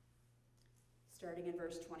 starting in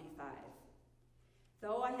verse 25.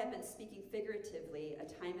 Though I have been speaking figuratively, a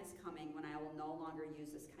time is coming when I will no longer use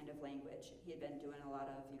this kind of language. He had been doing a lot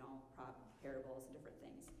of, parables and different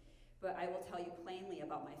things. But I will tell you plainly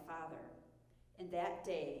about my Father. In that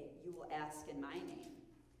day, you will ask in my name.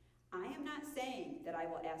 I am not saying that I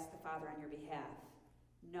will ask the Father on your behalf.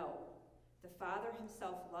 No, the Father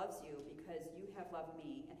himself loves you because you have loved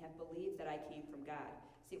me and have believed that I came from God.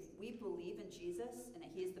 See, if we believe in Jesus and that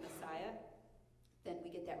he is the Messiah, then we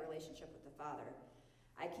get that relationship with the Father.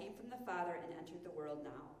 I came from the Father and entered the world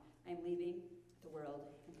now. I am leaving the world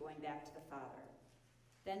and going back to the Father.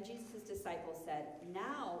 Then Jesus' disciples said,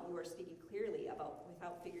 now you are speaking clearly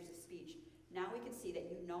without figures of speech. Now we can see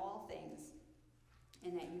that you know all things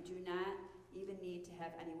and that you do not even need to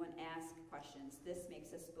have anyone ask questions. This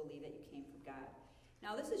makes us believe that you came from God.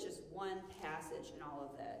 Now this is just one passage in all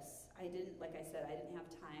of this. Like I said, I didn't have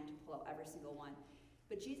time to pull out every single one.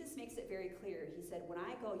 But Jesus makes it very clear. He said, when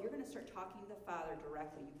I go, you're going to start talking to the Father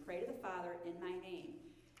directly. You pray to the Father in my name.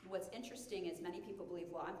 And what's interesting is many people believe,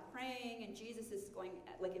 well, I'm praying and Jesus is going,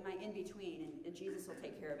 like in my in-between, and Jesus will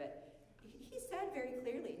take care of it. He said very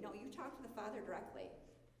clearly, no, you talk to the Father directly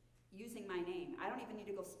using my name. I don't even need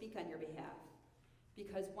to go speak on your behalf.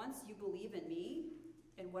 Because once you believe in me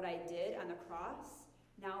and what I did on the cross,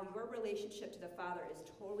 now your relationship to the Father is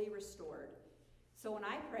totally restored. So when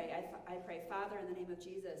I pray, I pray, Father, in the name of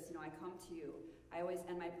Jesus, I come to you. I always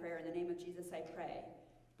end my prayer, in the name of Jesus, I pray.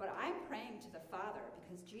 But I'm praying to the Father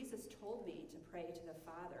because Jesus told me to pray to the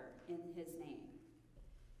Father in his name.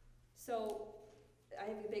 So I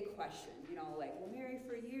have a big question, well, Mary,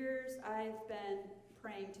 for years I've been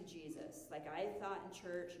praying to Jesus. Like I thought in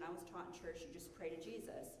church, and I was taught in church, you just pray to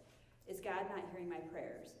Jesus. Is God not hearing my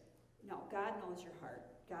prayers? No, God knows your heart.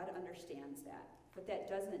 God understands that. But that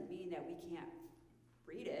doesn't mean that we can't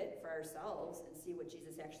read it for ourselves and see what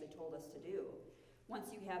Jesus actually told us to do. Once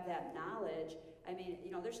you have that knowledge,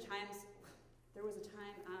 there was a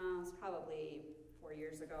time, it was probably 4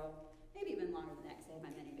 years ago, maybe even longer than that, because I had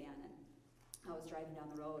my minivan, and I was driving down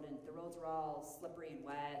the road, and the roads were all slippery and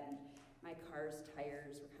wet, and my car's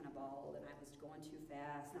tires were kind of bald, and I was going too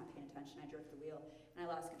fast, not paying attention. I jerked the wheel, and I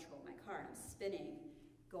lost control of my car, and I'm spinning,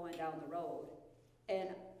 going down the road.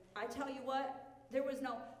 And I tell you what, there was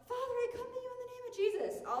no, Father, I come to you in the name of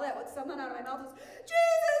Jesus. All that would someone out of my mouth was,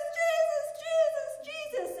 Jesus, Jesus, Jesus,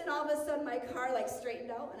 Jesus. And all of a sudden my car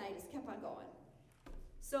straightened out, and I just kept on going.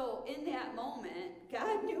 So in that moment,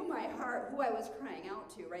 God knew my heart, who I was crying out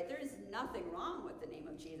to, right? There is nothing wrong with the name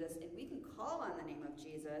of Jesus, and we can call on the name of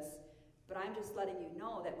Jesus, but I'm just letting you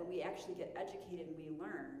know that when we actually get educated and we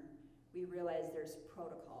learn, we realize there's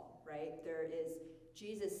protocol, right? There is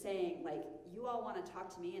Jesus saying, you all want to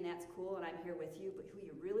talk to me, and that's cool, and I'm here with you, but who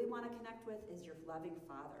you really want to connect with is your loving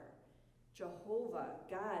Father. Jehovah,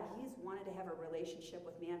 God, he's wanted to have a relationship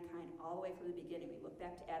with mankind all the way from the beginning. We look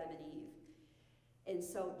back to Adam and Eve. And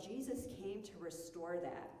so Jesus came to restore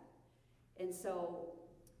that. And so,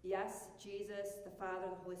 yes, Jesus, the Father,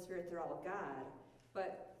 the Holy Spirit, they're all God.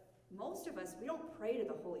 But most of us, we don't pray to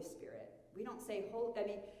the Holy Spirit. We don't say,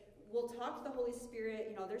 we'll talk to the Holy Spirit.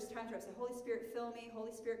 You know, there's times where I say, Holy Spirit, fill me.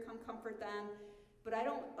 Holy Spirit, come comfort them. But I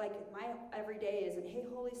don't, like, my everyday isn't, hey,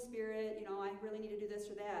 Holy Spirit, you know, I really need to do this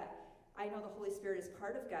or that. I know the Holy Spirit is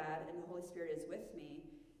part of God, and the Holy Spirit is with me.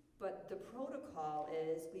 But the protocol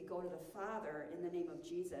is we go to the Father in the name of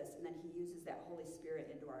Jesus, and then he uses that Holy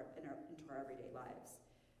Spirit into our everyday lives.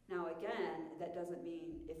 Now, again, that doesn't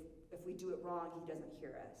mean if we do it wrong, he doesn't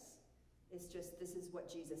hear us. It's just, this is what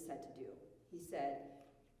Jesus said to do. He said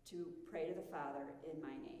to pray to the Father in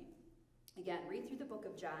my name. Again, read through the book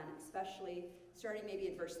of John, especially starting maybe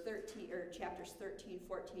in verse 13, or chapters 13,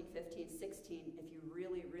 14, 15, 16, if you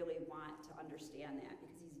really, really want to understand that,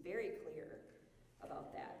 because he's very clear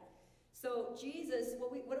about that. So Jesus,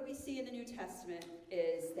 what do we see in the New Testament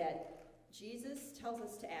is that Jesus tells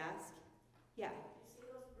us to ask. Yeah. Say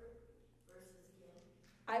those verses again.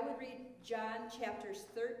 I would read John chapters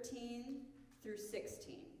 13 through 16.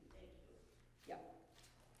 Thank you. Yep.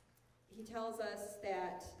 He tells us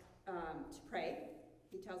that to pray.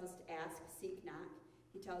 He tells us to ask, seek, knock.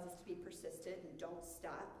 He tells us to be persistent and don't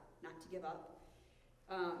stop, not to give up.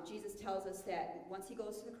 Jesus tells us that once he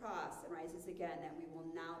goes to the cross and rises again, that we will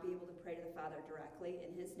now be able to pray to the Father directly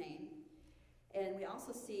in his name. And we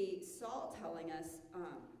also see Saul telling us,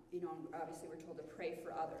 obviously we're told to pray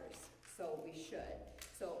for others, so we should.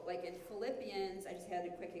 So like in Philippians, I just had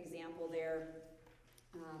a quick example there.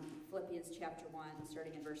 Philippians chapter 1,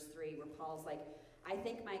 starting in verse 3, where Paul's like, I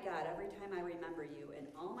thank my God every time I remember you, and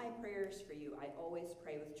all my prayers for you I always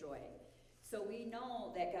pray with joy. So we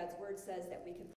know that God's word says that we can